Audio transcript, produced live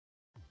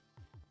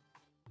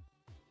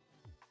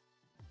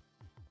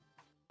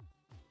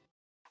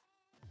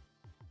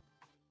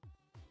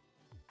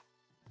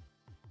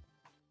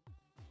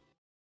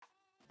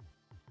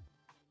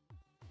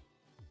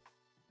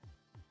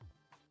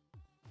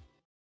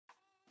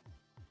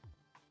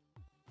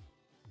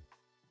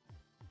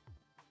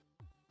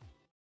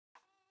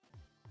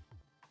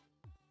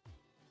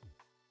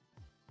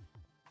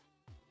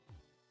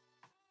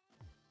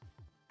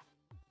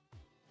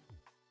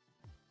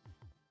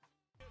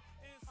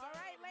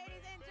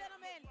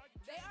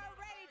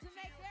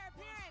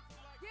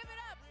Give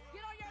it up.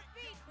 Get on your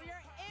feet for your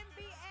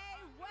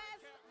NBA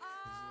West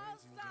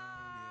All-Stars.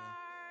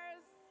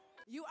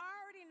 You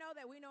already know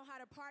that we know how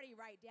to party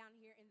right down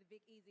here in the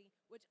Big Easy,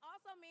 which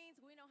also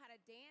means we know how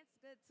to dance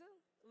good too.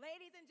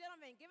 Ladies and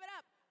gentlemen, give it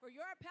up for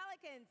your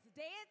Pelicans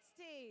dance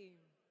team.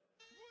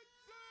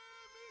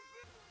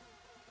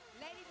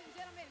 Ladies and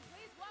gentlemen,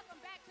 please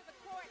welcome back to the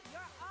court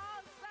your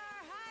All-Star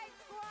Hype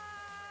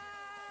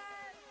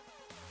Squad.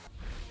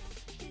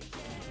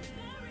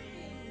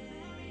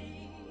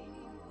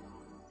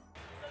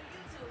 So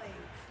you two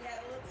ladies, you had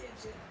a little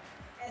tension,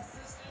 as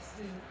sisters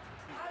do.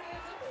 How do you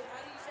do it?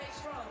 How do you stay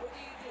strong? What do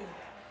you do?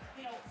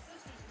 You know,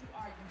 sisters do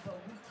argue, but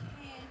we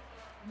can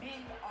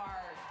mend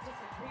our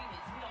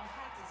disagreements. We don't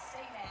have to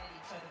stay mad at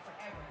each other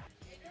forever.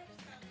 And there was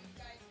time when you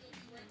guys still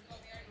be working on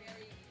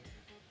very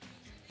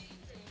mutual things,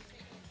 or you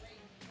take a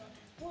break from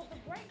Well, the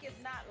break is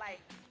not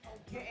like,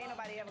 Ain't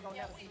nobody ever gonna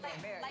never see me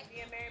married.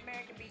 Being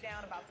married can be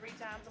down about 3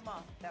 times a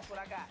month. That's what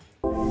I got.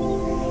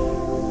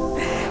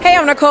 Hey,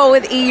 I'm Nicole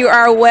with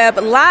EUR Web,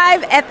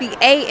 live at the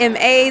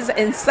AMAs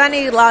in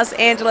sunny Los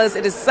Angeles.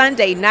 It is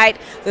Sunday night.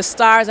 The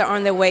stars are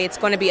on their way. It's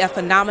going to be a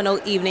phenomenal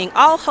evening,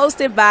 all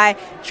hosted by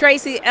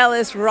Tracy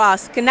Ellis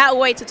Ross. Cannot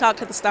wait to talk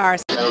to the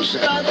stars. I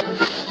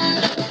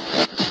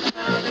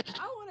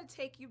want to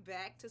take you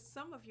back to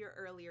some of your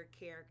earlier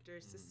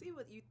characters to see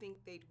what you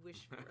think they'd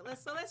wish for.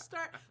 Let's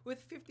start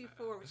with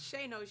 54, with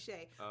Shay No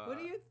Shay. What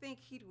do you think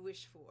he'd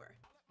wish for?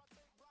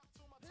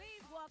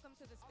 Please welcome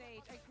to the stage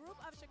a group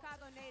of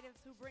Chicago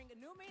natives who bring a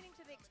new meaning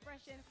to the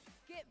expression,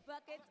 get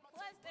buckets.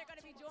 Plus, they're going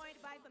to be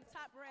joined by some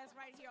top brass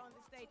right here on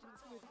the stage in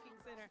the Smoothie King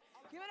Center.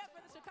 Give it up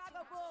for the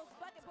Chicago Bulls,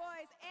 Bucket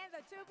Boys, and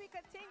the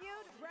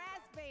to-be-continued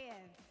brass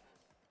band.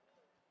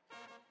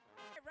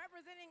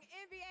 Representing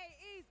NBA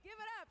East, give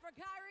it up for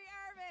Kyrie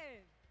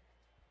Irving.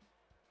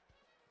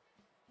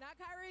 Now,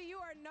 Kyrie,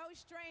 you are no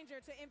stranger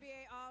to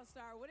NBA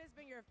All-Star. What has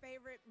been your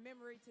favorite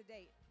memory to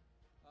date?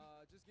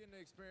 Just getting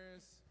the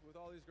experience with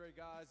all these great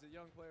guys, the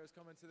young players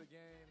coming to the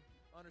game,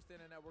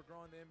 understanding that we're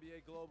growing the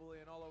NBA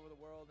globally and all over the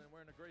world, and we're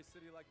in a great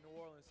city like New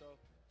Orleans,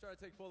 so try to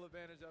take full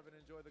advantage of it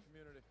and enjoy the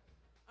community.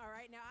 All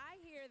right, now I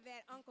hear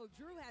that Uncle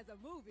Drew has a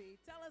movie.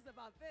 Tell us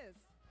about this.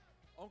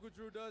 Uncle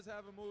Drew does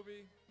have a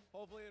movie.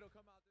 Hopefully it'll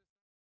come out this